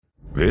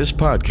This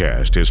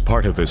podcast is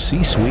part of the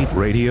C-Suite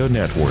Radio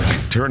Network,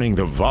 turning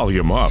the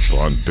volume up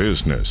on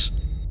business.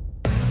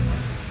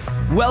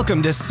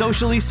 Welcome to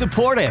Socially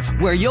Supportive,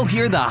 where you'll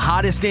hear the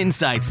hottest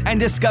insights and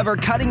discover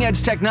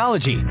cutting-edge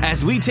technology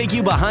as we take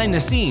you behind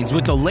the scenes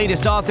with the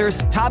latest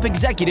authors, top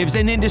executives,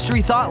 and industry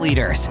thought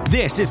leaders.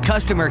 This is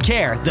Customer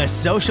Care the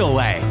Social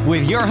Way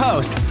with your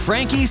host,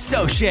 Frankie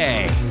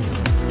Soche.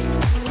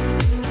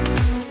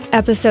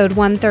 Episode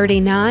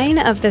 139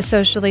 of the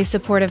Socially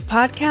Supportive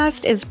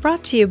Podcast is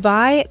brought to you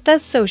by The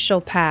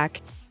Social Pack.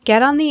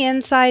 Get on the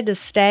inside to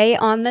stay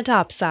on the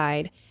top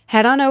side.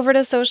 Head on over to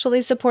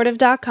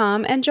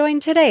sociallysupportive.com and join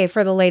today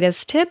for the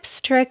latest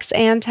tips, tricks,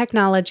 and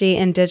technology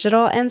in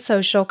digital and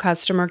social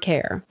customer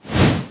care.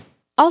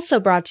 Also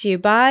brought to you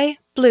by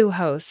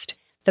Bluehost.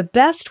 The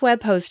best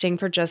web hosting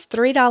for just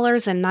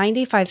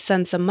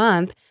 $3.95 a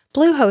month,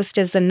 Bluehost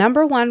is the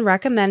 #1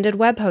 recommended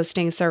web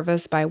hosting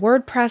service by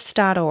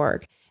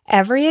WordPress.org.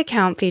 Every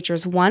account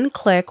features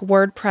one-click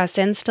WordPress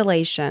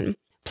installation.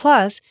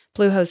 Plus,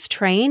 Bluehost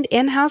trained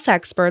in-house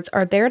experts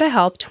are there to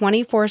help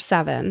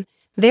 24/7.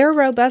 Their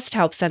robust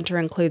help center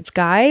includes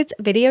guides,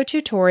 video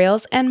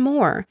tutorials, and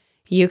more.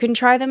 You can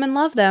try them and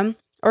love them,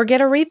 or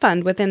get a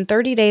refund within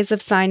 30 days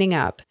of signing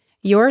up.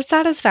 Your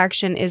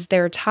satisfaction is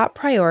their top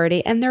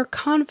priority, and they're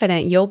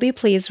confident you'll be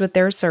pleased with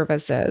their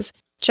services.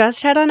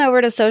 Just head on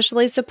over to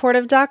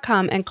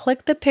sociallysupportive.com and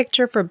click the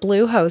picture for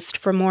Bluehost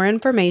for more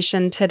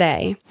information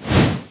today.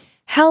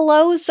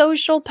 Hello,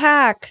 Social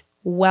Pack!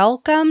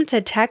 Welcome to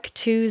Tech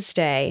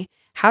Tuesday.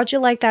 How'd you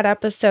like that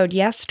episode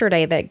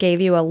yesterday that gave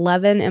you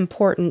 11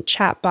 important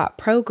chatbot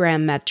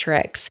program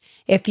metrics?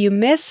 If you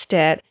missed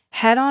it,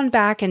 head on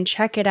back and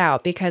check it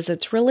out because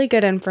it's really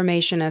good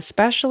information,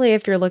 especially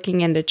if you're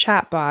looking into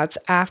chatbots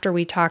after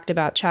we talked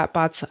about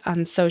chatbots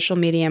on Social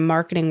Media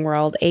Marketing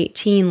World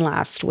 18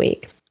 last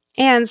week.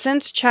 And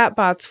since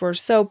chatbots were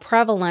so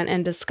prevalent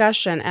in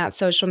discussion at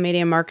Social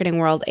Media Marketing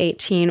World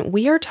 18,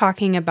 we are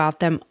talking about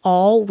them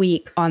all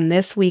week on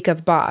this week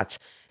of bots.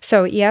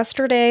 So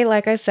yesterday,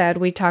 like I said,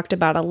 we talked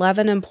about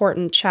 11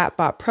 important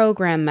chatbot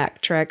program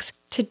metrics.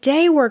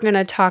 Today, we're going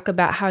to talk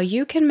about how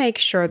you can make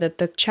sure that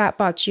the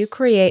chatbots you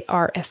create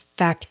are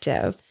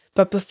effective.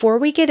 But before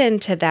we get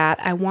into that,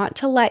 I want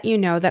to let you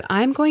know that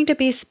I'm going to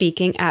be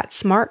speaking at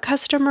Smart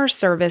Customer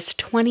Service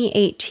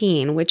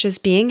 2018, which is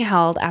being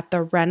held at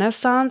the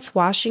Renaissance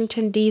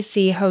Washington,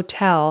 D.C.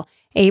 Hotel,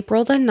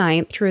 April the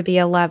 9th through the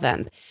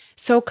 11th.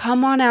 So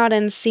come on out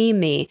and see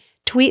me.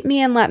 Tweet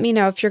me and let me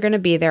know if you're going to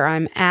be there.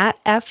 I'm at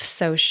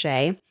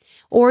fsoche,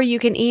 or you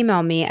can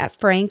email me at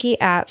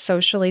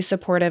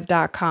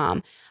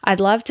frankie@sociallysupportive.com. I'd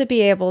love to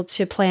be able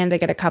to plan to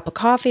get a cup of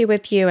coffee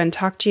with you and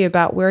talk to you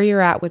about where you're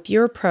at with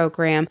your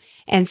program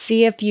and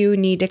see if you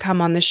need to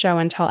come on the show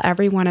and tell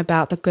everyone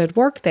about the good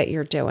work that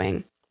you're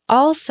doing.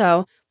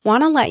 Also,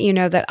 want to let you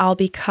know that I'll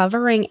be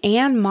covering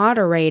and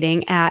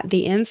moderating at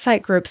the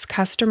Insight Group's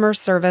Customer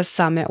Service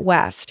Summit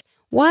West.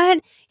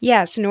 What?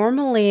 Yes,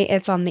 normally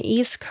it's on the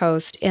East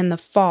Coast in the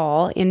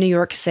fall in New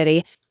York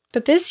City,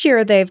 but this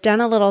year they've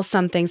done a little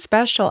something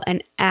special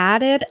and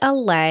added a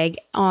leg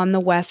on the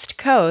West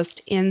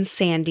Coast in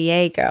San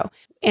Diego.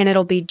 And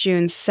it'll be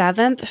June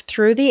 7th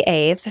through the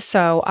 8th,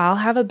 so I'll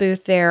have a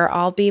booth there.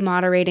 I'll be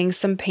moderating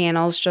some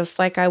panels just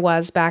like I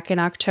was back in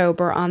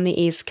October on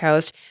the East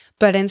Coast,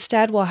 but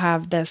instead we'll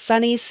have the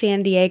sunny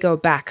San Diego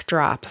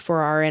backdrop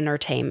for our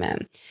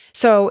entertainment.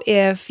 So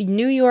if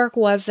New York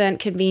wasn't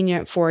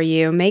convenient for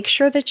you, make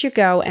sure that you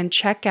go and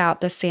check out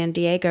the San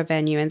Diego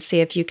venue and see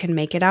if you can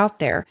make it out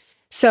there.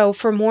 So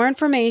for more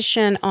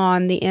information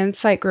on the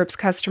Insight Group's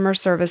Customer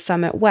Service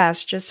Summit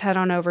West, just head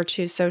on over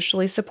to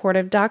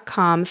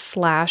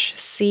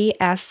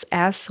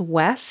sociallysupportive.com/CSS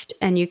West,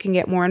 and you can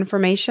get more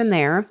information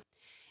there.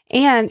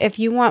 And if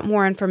you want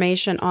more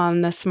information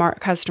on the Smart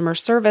Customer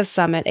Service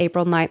Summit,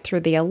 April 9th through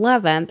the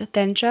 11th,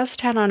 then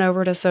just head on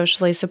over to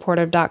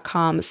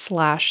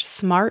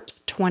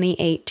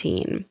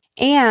sociallysupportive.com/smart2018.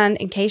 And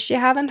in case you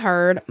haven't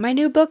heard, my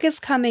new book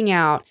is coming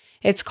out.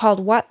 It's called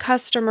What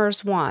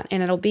Customers Want,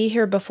 and it'll be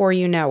here before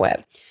you know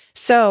it.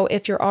 So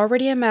if you're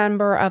already a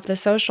member of the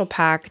Social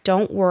Pack,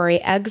 don't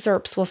worry,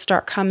 excerpts will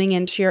start coming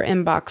into your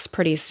inbox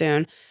pretty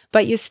soon.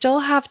 But you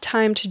still have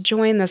time to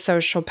join the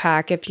Social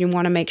Pack if you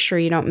want to make sure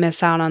you don't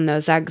miss out on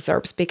those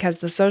excerpts, because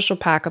the Social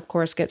Pack, of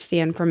course, gets the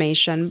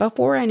information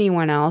before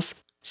anyone else.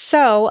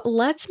 So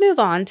let's move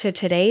on to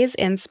today's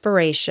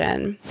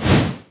inspiration.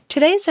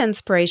 Today's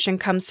inspiration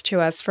comes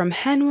to us from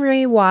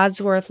Henry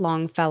Wadsworth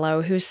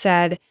Longfellow, who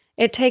said,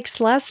 "It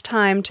takes less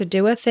time to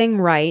do a thing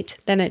right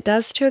than it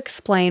does to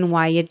explain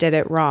why you did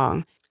it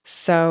wrong."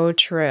 So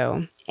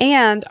true.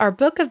 And our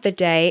book of the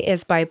day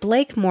is by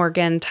Blake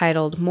Morgan,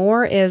 titled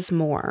More is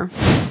More.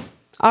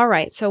 All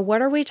right, so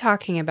what are we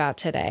talking about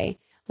today?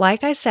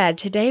 Like I said,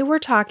 today we're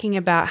talking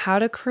about how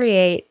to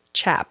create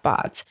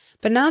chatbots,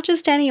 but not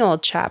just any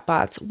old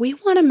chatbots. We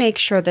want to make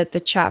sure that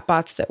the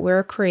chatbots that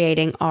we're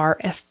creating are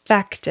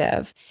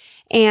effective.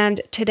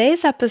 And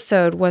today's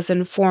episode was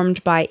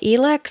informed by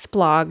Elex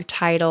blog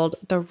titled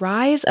The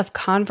Rise of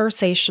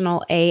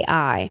Conversational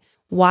AI.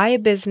 Why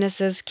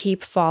Businesses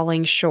Keep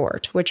Falling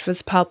Short, which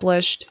was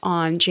published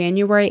on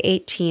January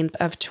 18th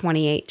of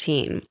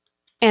 2018.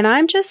 And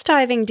I'm just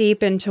diving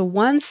deep into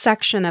one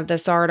section of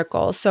this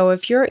article, so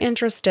if you're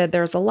interested,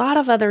 there's a lot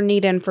of other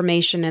neat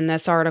information in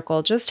this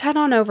article. Just head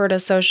on over to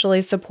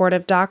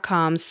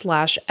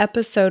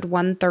sociallysupportive.com/episode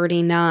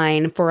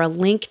 139 for a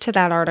link to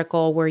that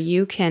article where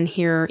you can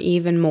hear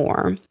even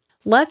more.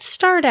 Let's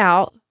start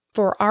out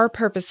for our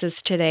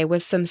purposes today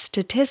with some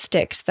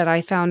statistics that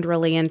I found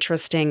really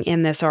interesting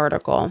in this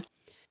article.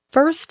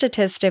 First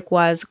statistic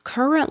was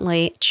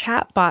currently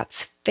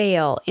chatbots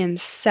fail in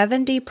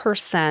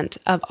 70%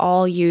 of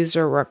all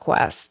user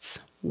requests.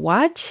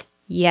 What?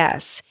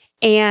 Yes.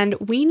 And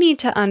we need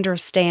to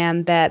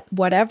understand that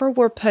whatever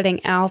we're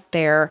putting out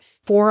there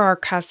for our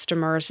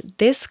customers,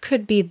 this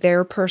could be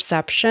their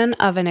perception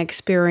of an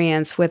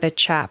experience with a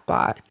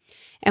chatbot.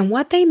 And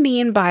what they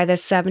mean by the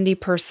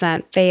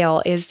 70%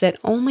 fail is that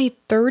only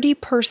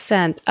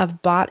 30%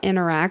 of bot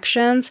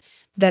interactions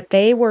that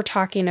they were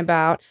talking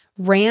about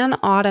ran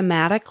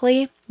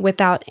automatically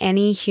without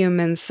any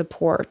human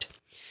support.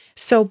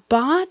 So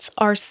bots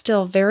are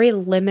still very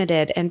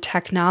limited in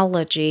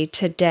technology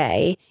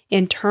today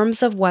in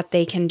terms of what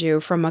they can do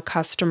from a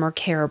customer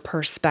care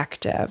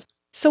perspective.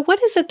 So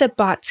what is it that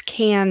bots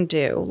can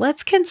do?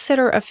 Let's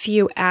consider a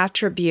few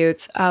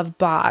attributes of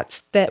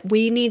bots that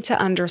we need to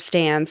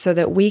understand so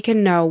that we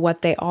can know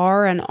what they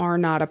are and are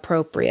not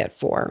appropriate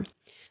for.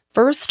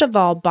 First of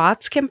all,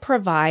 bots can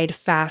provide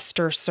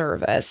faster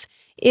service.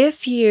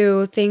 If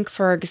you think,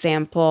 for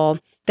example,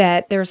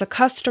 that there's a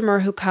customer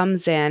who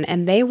comes in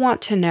and they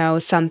want to know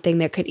something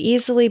that could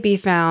easily be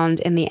found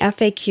in the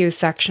FAQ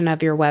section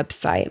of your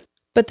website.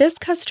 But this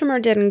customer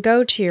didn't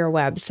go to your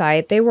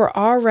website. They were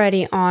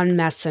already on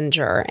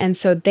Messenger. And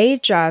so they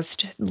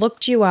just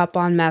looked you up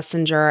on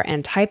Messenger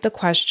and typed the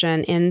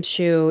question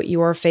into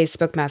your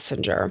Facebook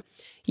Messenger.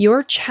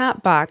 Your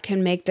chatbot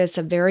can make this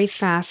a very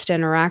fast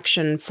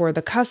interaction for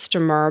the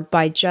customer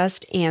by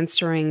just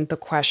answering the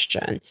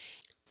question.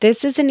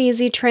 This is an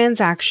easy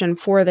transaction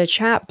for the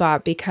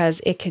chatbot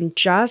because it can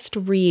just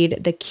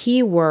read the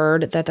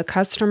keyword that the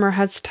customer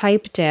has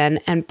typed in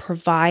and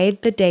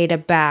provide the data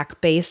back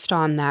based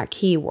on that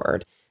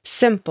keyword.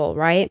 Simple,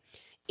 right?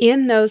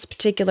 In those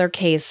particular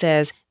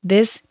cases,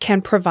 this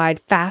can provide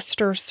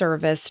faster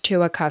service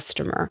to a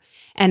customer.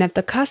 And if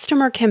the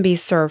customer can be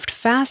served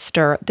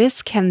faster,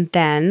 this can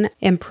then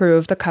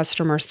improve the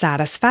customer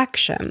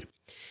satisfaction.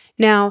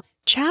 Now,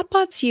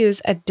 chatbots use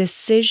a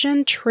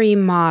decision tree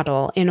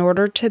model in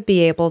order to be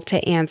able to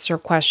answer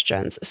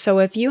questions. So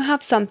if you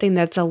have something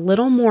that's a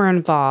little more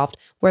involved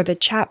where the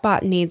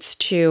chatbot needs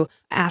to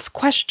ask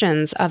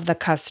questions of the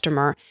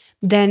customer,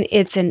 then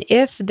it's an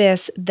if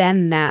this,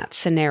 then that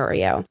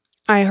scenario.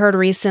 I heard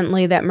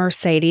recently that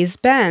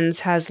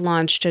Mercedes-Benz has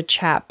launched a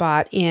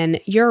chatbot in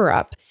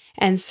Europe.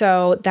 And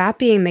so that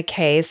being the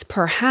case,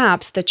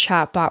 perhaps the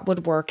chatbot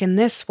would work in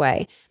this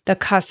way. The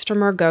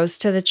customer goes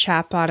to the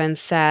chatbot and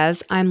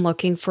says, I'm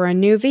looking for a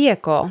new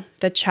vehicle.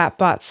 The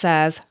chatbot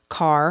says,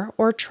 car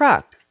or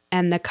truck?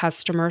 And the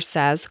customer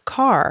says,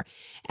 car.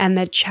 And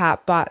the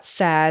chatbot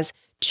says,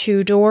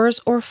 2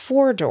 doors or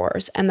 4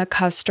 doors? And the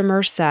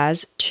customer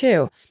says,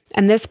 2.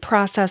 And this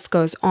process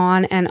goes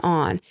on and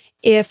on.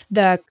 If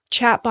the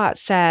chatbot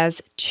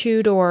says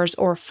 2 doors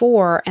or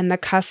 4 and the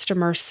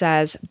customer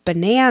says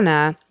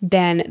banana,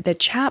 then the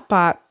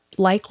chatbot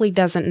likely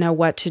doesn't know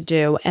what to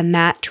do, and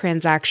that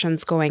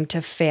transaction's going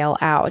to fail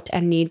out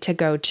and need to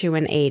go to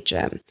an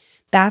agent.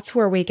 That's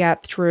where we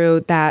get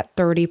through that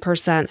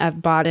 30%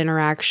 of bot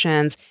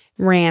interactions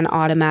ran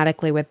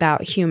automatically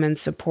without human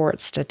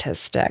support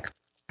statistic.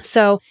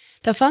 So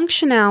the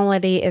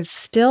functionality is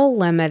still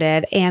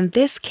limited, and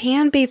this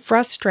can be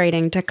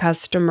frustrating to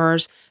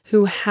customers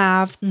who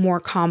have more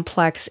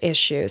complex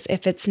issues.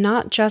 If it's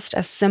not just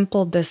a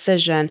simple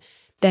decision,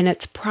 then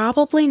it's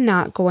probably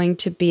not going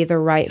to be the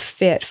right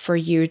fit for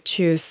you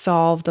to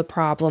solve the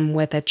problem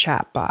with a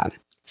chatbot.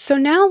 So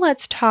now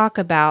let's talk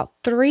about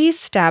 3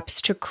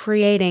 steps to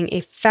creating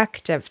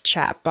effective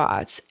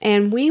chatbots.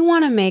 And we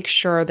want to make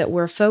sure that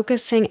we're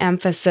focusing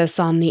emphasis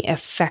on the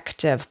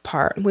effective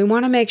part. We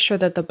want to make sure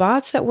that the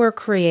bots that we're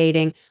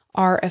creating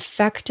are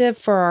effective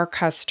for our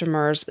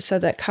customers so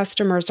that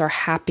customers are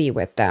happy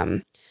with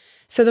them.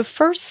 So the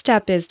first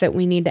step is that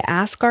we need to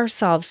ask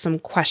ourselves some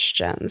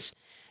questions.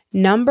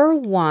 Number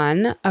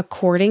 1,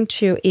 according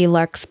to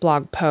Elec's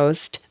blog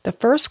post, the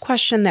first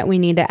question that we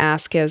need to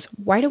ask is,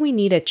 why do we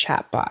need a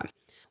chatbot?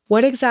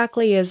 What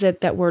exactly is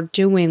it that we're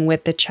doing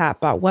with the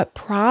chatbot? What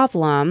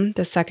problem,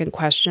 the second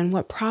question,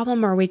 what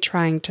problem are we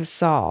trying to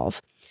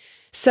solve?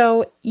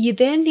 So you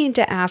then need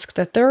to ask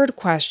the third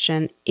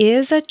question,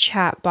 is a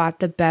chatbot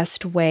the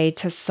best way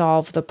to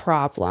solve the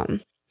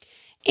problem?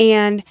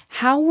 And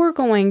how we're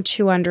going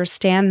to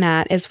understand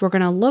that is we're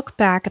going to look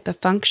back at the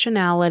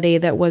functionality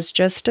that was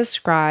just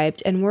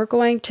described, and we're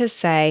going to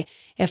say,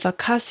 if a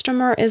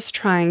customer is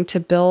trying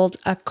to build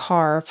a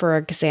car, for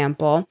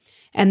example,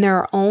 and there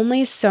are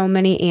only so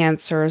many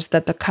answers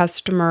that the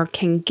customer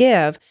can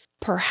give,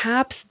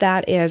 perhaps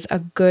that is a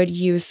good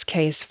use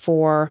case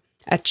for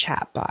a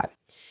chatbot.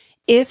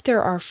 If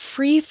there are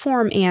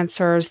free-form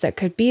answers that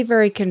could be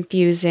very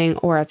confusing,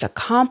 or it's a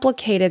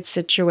complicated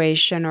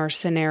situation or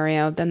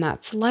scenario, then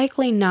that's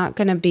likely not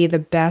going to be the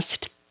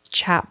best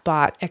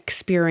chatbot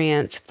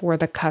experience for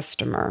the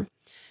customer.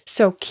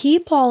 So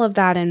keep all of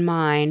that in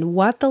mind,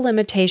 what the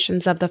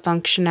limitations of the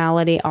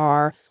functionality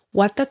are,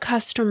 what the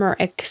customer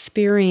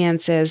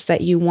experience is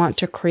that you want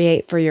to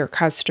create for your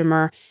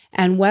customer,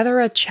 and whether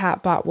a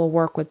chatbot will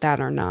work with that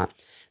or not.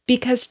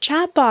 Because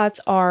chatbots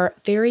are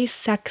very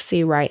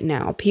sexy right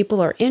now.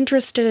 People are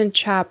interested in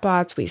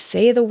chatbots. We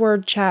say the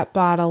word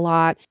chatbot a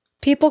lot.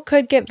 People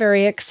could get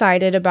very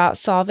excited about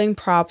solving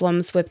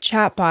problems with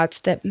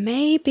chatbots that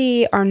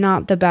maybe are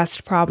not the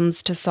best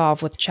problems to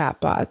solve with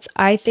chatbots.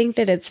 I think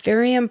that it's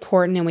very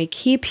important, and we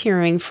keep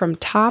hearing from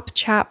top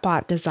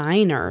chatbot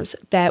designers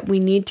that we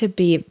need to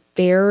be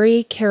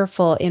very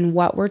careful in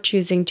what we're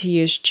choosing to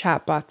use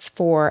chatbots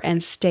for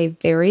and stay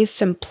very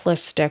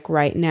simplistic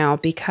right now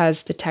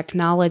because the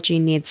technology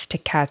needs to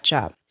catch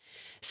up.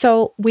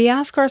 So we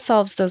ask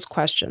ourselves those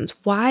questions.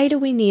 Why do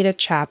we need a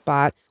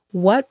chatbot?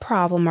 What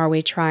problem are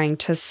we trying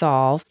to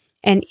solve?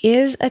 And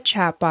is a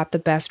chatbot the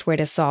best way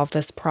to solve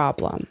this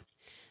problem?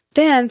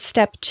 Then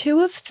step 2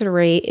 of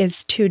 3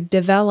 is to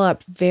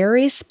develop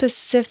very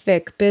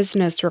specific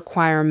business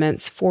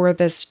requirements for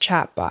this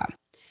chatbot.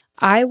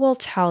 I will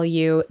tell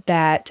you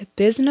that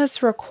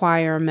business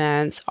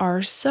requirements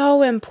are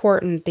so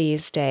important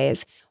these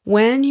days.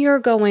 When you're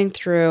going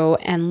through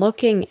and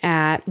looking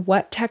at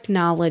what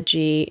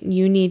technology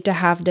you need to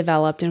have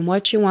developed and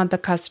what you want the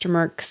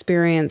customer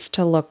experience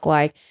to look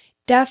like,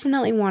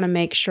 definitely want to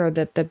make sure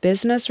that the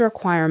business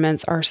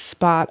requirements are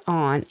spot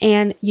on.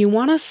 And you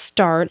want to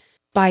start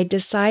by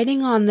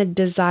deciding on the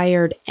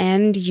desired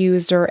end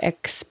user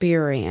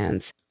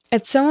experience.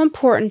 It's so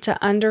important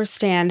to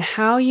understand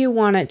how you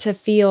want it to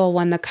feel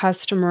when the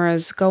customer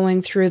is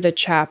going through the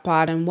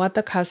chatbot and what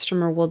the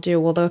customer will do.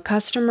 Will the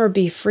customer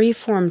be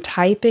free-form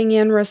typing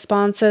in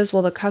responses?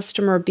 Will the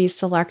customer be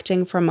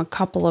selecting from a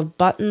couple of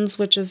buttons,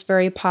 which is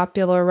very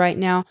popular right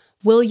now?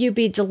 Will you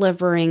be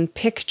delivering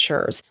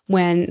pictures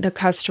when the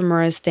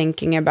customer is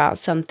thinking about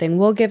something?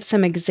 We'll give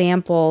some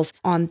examples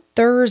on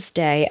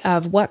Thursday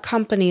of what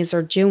companies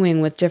are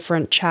doing with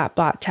different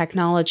chatbot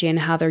technology and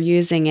how they're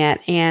using it.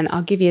 And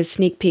I'll give you a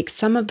sneak peek.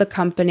 Some of the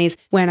companies,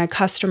 when a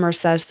customer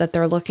says that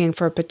they're looking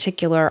for a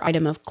particular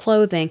item of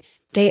clothing,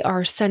 they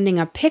are sending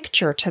a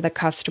picture to the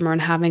customer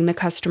and having the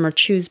customer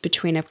choose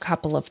between a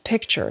couple of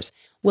pictures.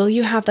 Will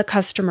you have the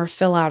customer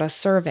fill out a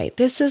survey?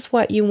 This is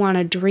what you want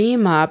to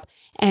dream up.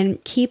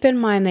 And keep in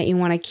mind that you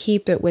want to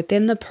keep it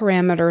within the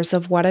parameters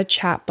of what a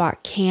chatbot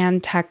can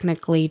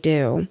technically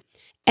do.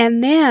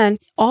 And then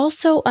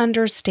also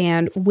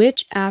understand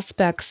which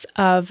aspects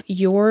of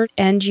your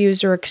end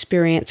user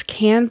experience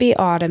can be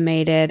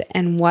automated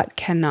and what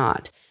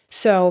cannot.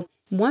 So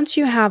once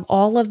you have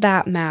all of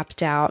that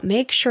mapped out,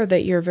 make sure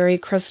that you're very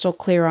crystal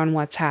clear on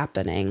what's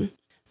happening.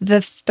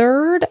 The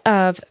third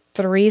of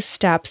 3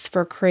 steps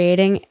for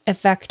creating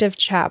effective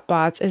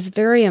chatbots is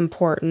very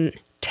important.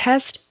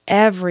 Test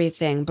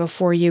everything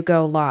before you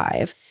go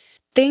live.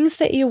 Things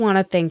that you want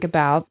to think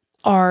about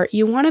are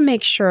you want to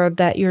make sure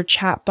that your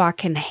chatbot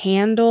can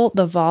handle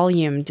the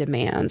volume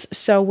demands.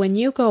 So when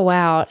you go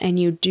out and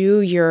you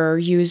do your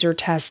user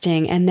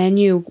testing and then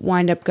you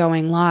wind up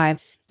going live,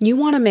 you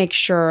want to make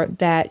sure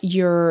that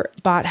your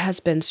bot has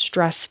been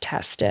stress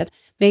tested.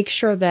 Make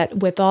sure that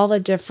with all the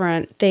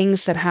different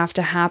things that have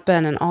to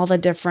happen and all the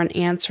different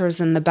answers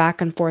and the back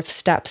and forth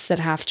steps that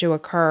have to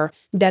occur,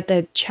 that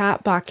the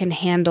chatbot can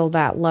handle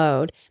that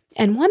load.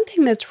 And one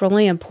thing that's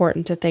really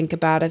important to think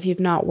about if you've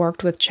not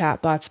worked with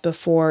chatbots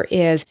before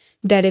is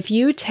that if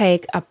you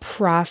take a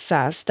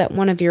process that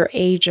one of your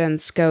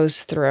agents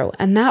goes through,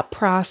 and that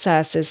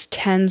process is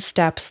 10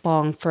 steps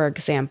long, for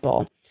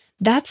example,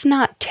 that's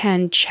not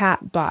 10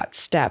 chatbot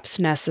steps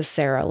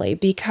necessarily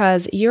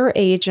because your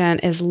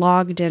agent is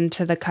logged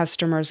into the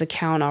customer's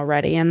account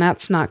already, and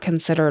that's not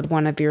considered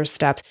one of your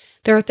steps.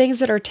 There are things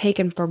that are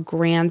taken for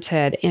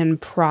granted in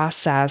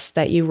process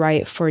that you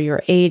write for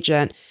your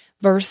agent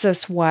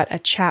versus what a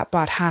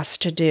chatbot has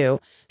to do.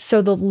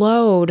 So the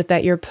load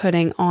that you're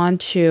putting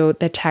onto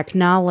the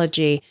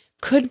technology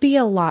could be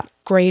a lot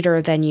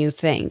greater than you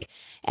think.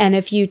 And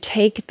if you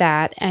take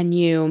that and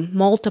you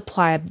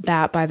multiply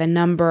that by the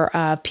number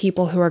of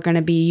people who are going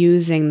to be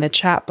using the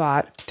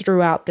chatbot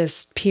throughout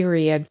this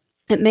period,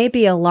 it may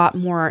be a lot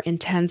more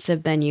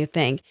intensive than you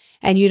think.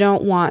 And you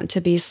don't want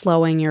to be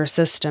slowing your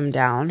system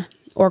down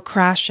or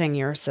crashing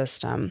your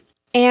system.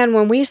 And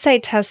when we say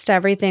test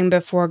everything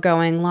before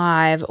going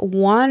live,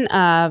 one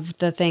of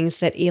the things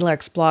that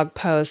Elix blog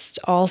post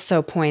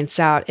also points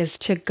out is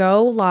to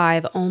go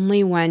live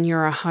only when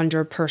you're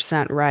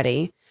 100%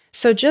 ready.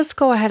 So just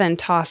go ahead and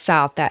toss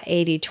out that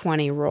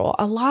 80-20 rule.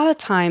 A lot of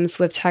times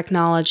with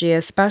technology,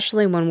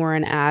 especially when we're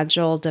in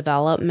agile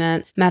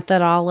development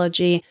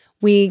methodology,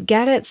 we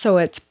get it so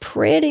it's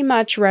pretty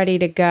much ready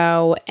to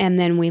go, and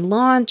then we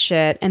launch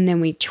it, and then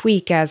we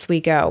tweak as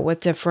we go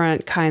with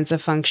different kinds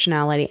of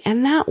functionality.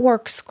 And that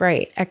works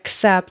great,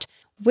 except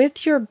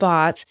with your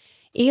bots,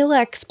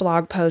 Elex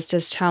blog post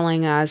is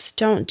telling us,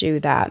 don't do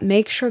that.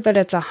 Make sure that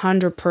it's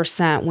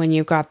 100% when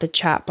you've got the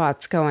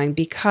chatbots going,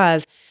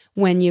 because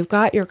when you've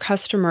got your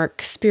customer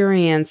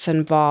experience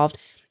involved,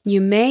 you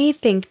may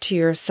think to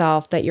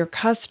yourself that your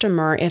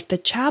customer, if the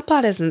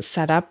chatbot isn't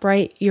set up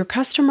right, your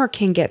customer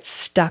can get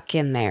stuck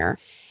in there.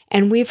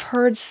 And we've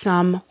heard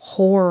some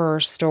horror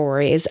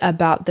stories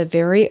about the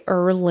very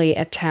early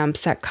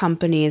attempts at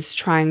companies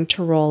trying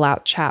to roll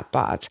out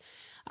chatbots.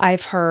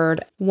 I've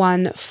heard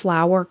one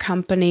flower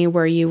company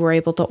where you were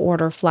able to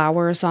order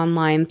flowers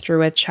online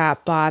through a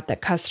chatbot,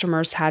 that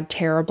customers had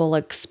terrible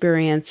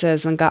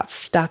experiences and got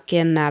stuck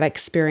in that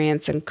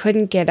experience and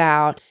couldn't get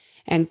out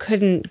and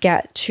couldn't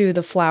get to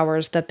the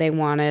flowers that they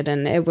wanted,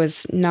 and it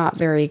was not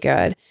very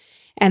good.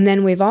 And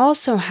then we've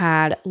also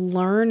had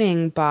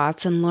learning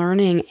bots and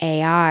learning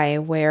AI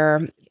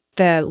where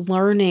the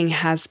learning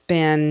has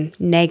been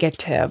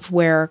negative,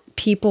 where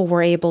people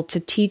were able to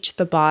teach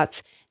the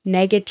bots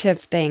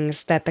negative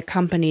things that the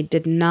company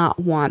did not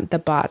want the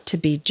bot to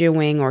be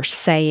doing or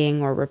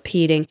saying or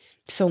repeating.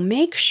 So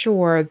make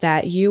sure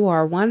that you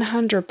are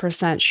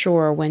 100%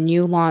 sure when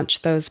you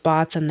launch those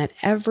bots and that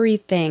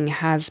everything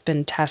has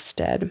been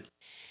tested.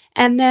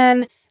 And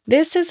then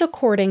this is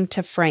according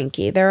to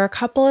Frankie. There are a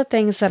couple of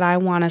things that I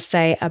want to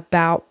say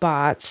about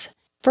bots.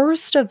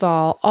 First of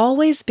all,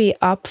 always be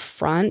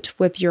upfront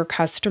with your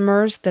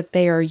customers that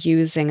they are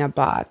using a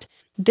bot.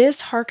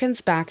 This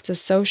harkens back to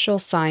social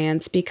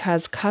science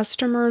because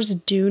customers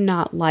do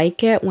not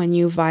like it when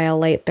you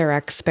violate their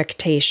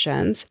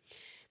expectations.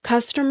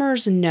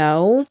 Customers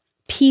know,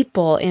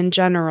 people in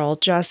general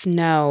just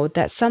know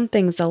that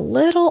something's a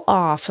little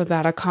off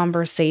about a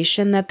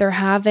conversation that they're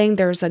having.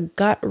 There's a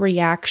gut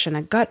reaction,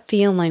 a gut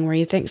feeling where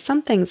you think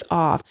something's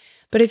off.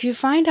 But if you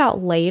find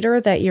out later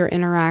that you're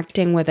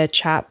interacting with a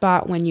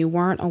chatbot when you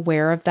weren't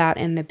aware of that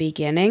in the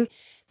beginning,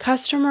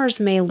 customers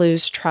may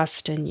lose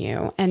trust in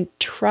you. And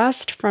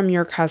trust from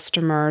your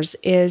customers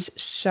is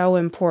so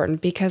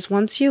important because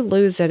once you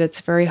lose it,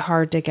 it's very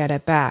hard to get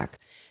it back.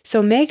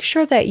 So make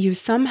sure that you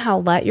somehow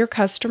let your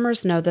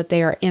customers know that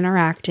they are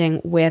interacting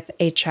with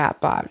a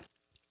chatbot.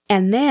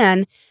 And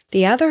then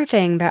the other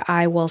thing that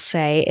I will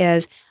say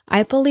is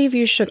I believe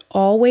you should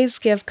always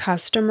give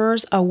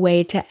customers a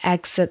way to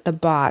exit the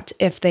bot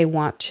if they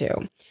want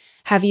to.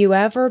 Have you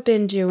ever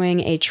been doing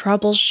a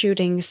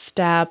troubleshooting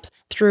step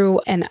through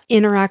an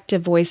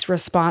interactive voice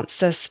response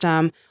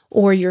system,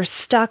 or you're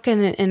stuck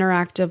in an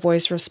interactive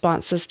voice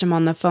response system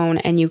on the phone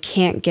and you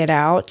can't get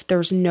out?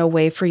 There's no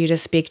way for you to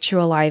speak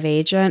to a live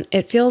agent.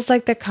 It feels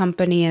like the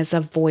company is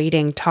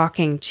avoiding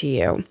talking to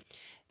you.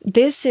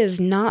 This is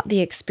not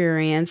the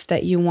experience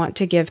that you want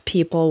to give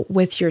people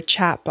with your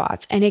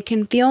chatbots, and it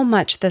can feel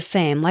much the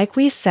same. Like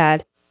we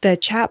said, the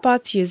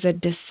chatbots use a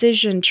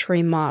decision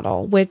tree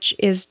model, which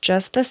is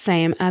just the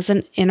same as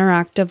an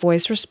interactive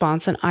voice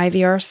response, an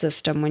IVR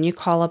system. When you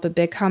call up a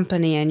big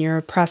company and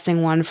you're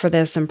pressing 1 for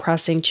this and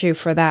pressing 2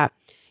 for that,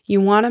 you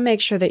want to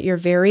make sure that you're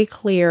very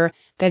clear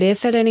that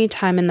if at any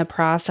time in the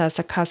process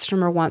a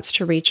customer wants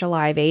to reach a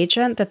live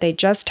agent, that they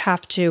just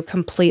have to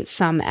complete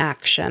some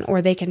action,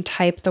 or they can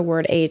type the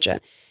word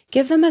agent.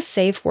 Give them a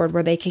safe word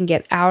where they can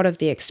get out of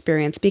the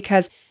experience,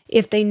 because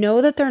if they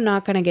know that they're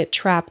not going to get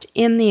trapped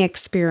in the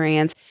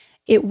experience,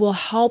 it will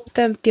help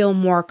them feel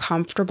more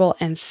comfortable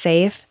and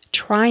safe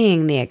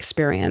trying the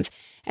experience.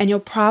 And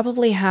you'll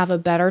probably have a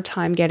better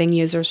time getting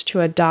users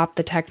to adopt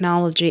the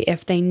technology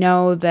if they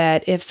know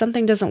that if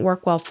something doesn't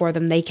work well for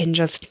them, they can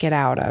just get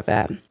out of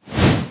it.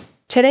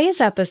 Today's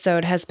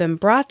episode has been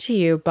brought to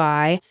you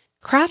by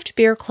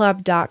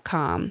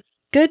craftbeerclub.com.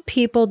 Good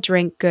people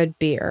drink good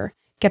beer.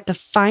 Get the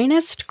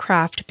finest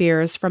craft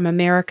beers from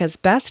America's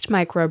best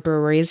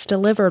microbreweries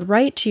delivered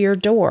right to your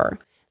door.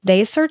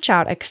 They search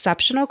out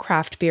exceptional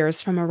craft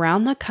beers from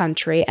around the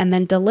country and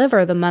then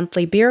deliver the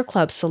monthly beer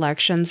club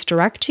selections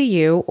direct to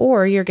you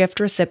or your gift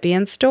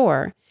recipient's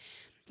door.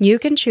 You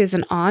can choose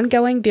an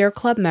ongoing beer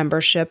club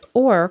membership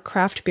or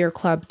craft beer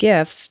club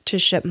gifts to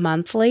ship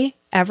monthly,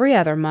 every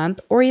other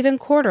month, or even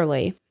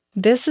quarterly.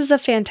 This is a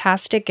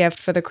fantastic gift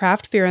for the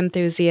craft beer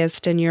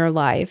enthusiast in your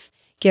life.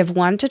 Give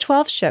 1 to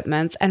 12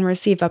 shipments and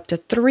receive up to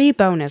 3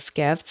 bonus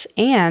gifts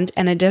and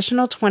an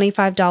additional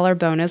 $25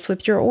 bonus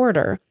with your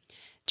order.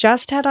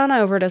 Just head on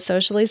over to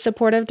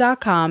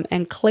sociallysupportive.com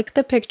and click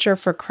the picture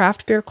for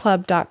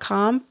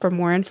craftbeerclub.com for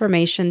more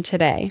information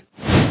today.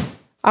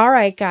 All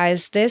right,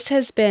 guys, this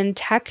has been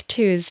Tech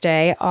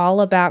Tuesday,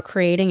 all about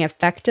creating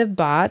effective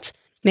bots.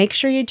 Make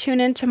sure you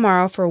tune in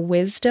tomorrow for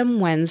Wisdom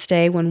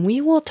Wednesday, when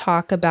we will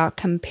talk about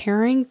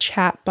comparing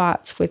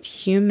chatbots with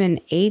human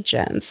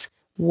agents.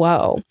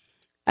 Whoa.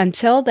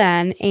 Until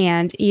then,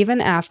 and even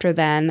after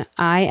then,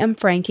 I am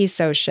Frankie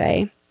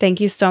Soche. Thank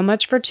you so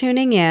much for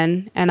tuning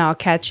in, and I'll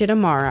catch you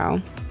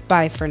tomorrow.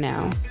 Bye for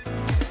now.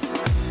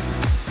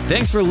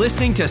 Thanks for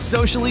listening to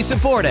Socially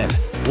Supportive.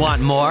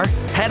 Want more?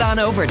 Head on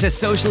over to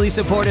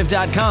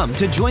sociallysupportive.com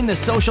to join the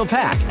Social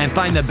Pack and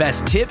find the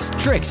best tips,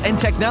 tricks, and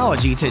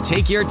technology to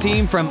take your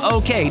team from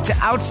okay to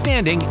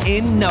outstanding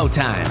in no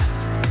time.